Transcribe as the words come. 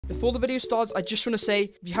Before the video starts, I just want to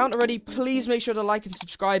say, if you haven't already, please make sure to like and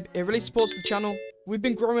subscribe. It really supports the channel. We've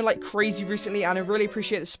been growing like crazy recently, and I really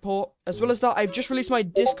appreciate the support. As well as that, I've just released my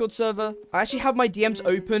Discord server. I actually have my DMs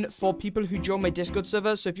open for people who join my Discord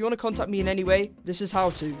server, so if you want to contact me in any way, this is how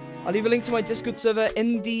to. I'll leave a link to my Discord server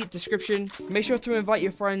in the description. Make sure to invite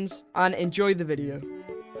your friends, and enjoy the video.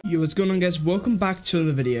 Yo, what's going on, guys? Welcome back to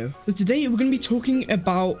another video. So today we're going to be talking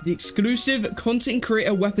about the exclusive content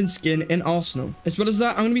creator weapon skin in Arsenal. As well as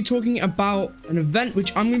that, I'm going to be talking about an event which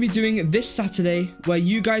I'm going to be doing this Saturday, where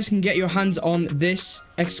you guys can get your hands on this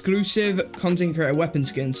exclusive content creator weapon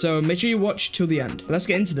skin. So make sure you watch till the end. Let's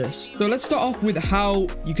get into this. So let's start off with how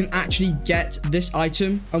you can actually get this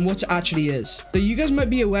item and what it actually is. So you guys might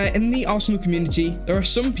be aware, in the Arsenal community, there are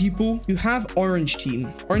some people who have Orange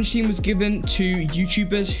Team. Orange Team was given to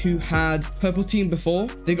YouTubers who had Purple Team before.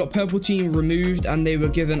 They got Purple Team removed and they were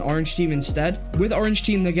given Orange Team instead. With Orange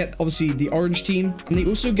Team, they get obviously the Orange Team, and they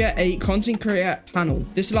also get a content creator panel.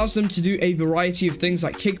 This allows them to do a variety of things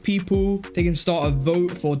like kick people. They can start a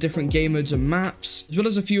vote for different game modes and maps, as well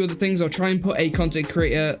as a few other things. I'll try and put a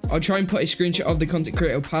screenshot of the content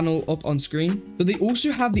creator panel up on screen. But they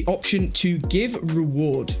also have the option to give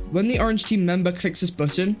reward. When the Orange Team member clicks this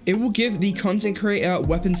button, it will give the content creator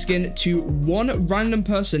weapon skin to one random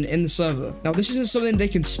person in the server. Now, this isn't something they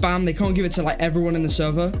can spam. They can't give it to like everyone in the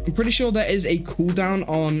server. I'm pretty sure there is a cooldown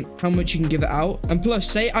on how much you can give it out. And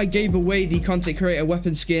plus, say I gave away the content creator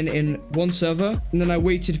weapon skin in one server and then I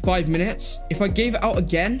waited 5 minutes. If I gave it out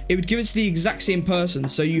again, it would give it to the exact same person.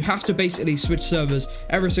 So you have to basically switch servers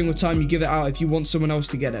every single time you give it out if you want someone else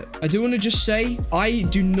to get it. I do want to just say, I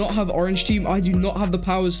do not have Orange Team. I do not have the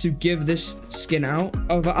powers to give this skin out.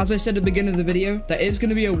 However, as I said at the beginning of the video, there is going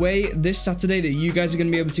to be a way this Saturday that you guys are going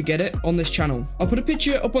to be able to get it on this channel. I'll put a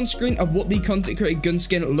picture up on screen of what the content creator gun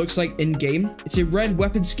skin looks like in game. It's a red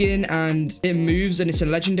weapon skin and it moves and it's a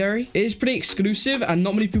legendary. It is pretty exclusive and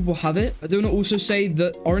not many people have it. I do want to also say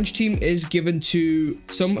that Orange Team is given to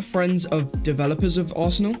some friends of developers of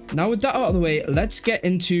Arsenal. Now, with that out of the way, let's get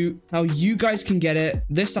into how you guys can get it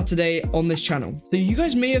this Saturday on this channel. So you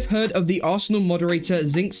guys may have heard of the Arsenal moderator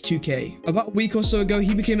Zinx2k. About a week or so ago,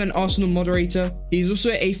 he became an Arsenal moderator. He's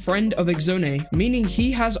also a friend of Exone, meaning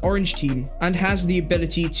he has Orange Team and has the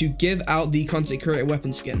ability to give out the content creator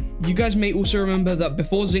weapon skin. You guys may also remember that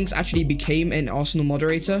before Zinx actually became an Arsenal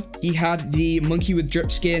moderator, he had the monkey with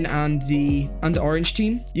drip skin and the Orange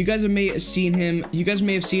Team. You guys may have seen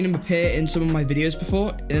him appear in some of my videos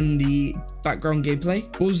before in the background gameplay.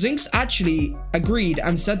 Well, Zinx actually agreed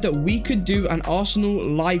and said that we could do an Arsenal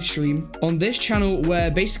live stream on this channel where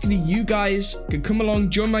basically you guys could come along,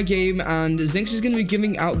 join my game, and Zinx is going to be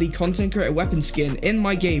giving out the content creator weapon skin in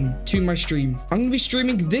my game to my stream. I'm going to be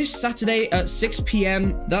streaming this Saturday at 6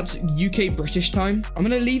 p.m. That's UK British time. I'm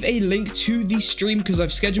going to leave a link to the stream because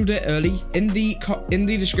I've scheduled it early in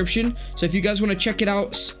the description. So if you guys want to check it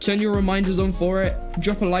out, turn your reminders on for it,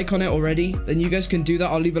 drop a like on it already, then you guys can do that.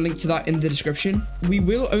 I'll leave a link to that in the description. We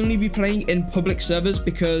will only be playing in public servers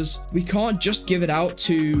because we can't just give it out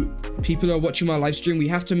to people who are watching my live stream. We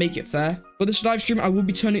have to make it fair. For this live stream, I will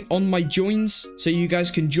be turning on my joins so you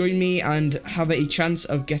guys can join me and have a chance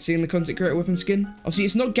of getting the content creator weapon skin. Obviously,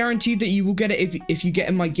 it's not guaranteed that you will get it if you get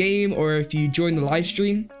in my game or if you join the live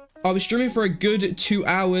stream. I'll be streaming for a good 2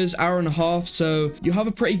 hours, hour and a half, so you'll have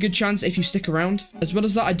a pretty good chance if you stick around. As well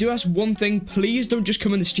as that, I do ask one thing: please don't just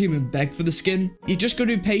come in the stream and beg for the skin. You just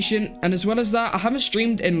gotta be patient. And as well as that, I haven't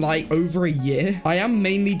streamed in like over a year. I am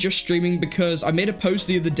mainly just streaming because I made a post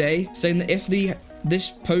the other day saying that if this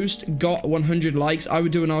post got 100 likes, I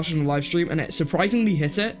would do an Arsenal live stream, and it surprisingly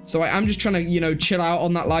hit it. So I am just trying to, you know, chill out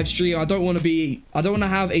on that live stream. I don't want to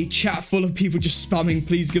have a chat full of people just spamming,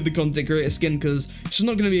 please give the content creator skin, because it's just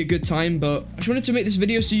not going to be a good time. But I just wanted to make this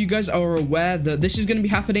video so you guys are aware that this is going to be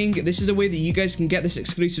happening. This is a way that you guys can get this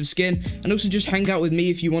exclusive skin, and also just hang out with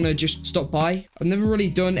me if you want to just stop by. I've never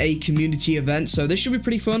really done a community event, so this should be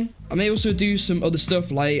pretty fun. I may also do some other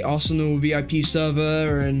stuff like Arsenal VIP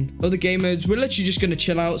server and other game modes. We're literally just going to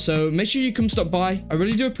chill out, so make sure you come stop by. I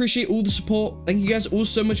really do appreciate all the support. Thank you guys all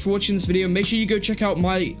so much for watching this video. Make sure you go check out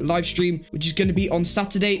my live stream, which is going to be on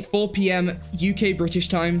Saturday, 4 p.m. UK British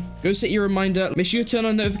time. Go set your reminder. Make sure you turn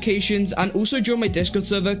on notifications and also join my Discord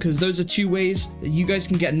server, because those are 2 ways that you guys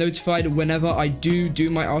can get notified whenever I do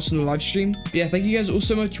my Arsenal live stream. But yeah, thank you guys all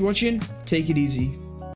so much for watching. Take it easy.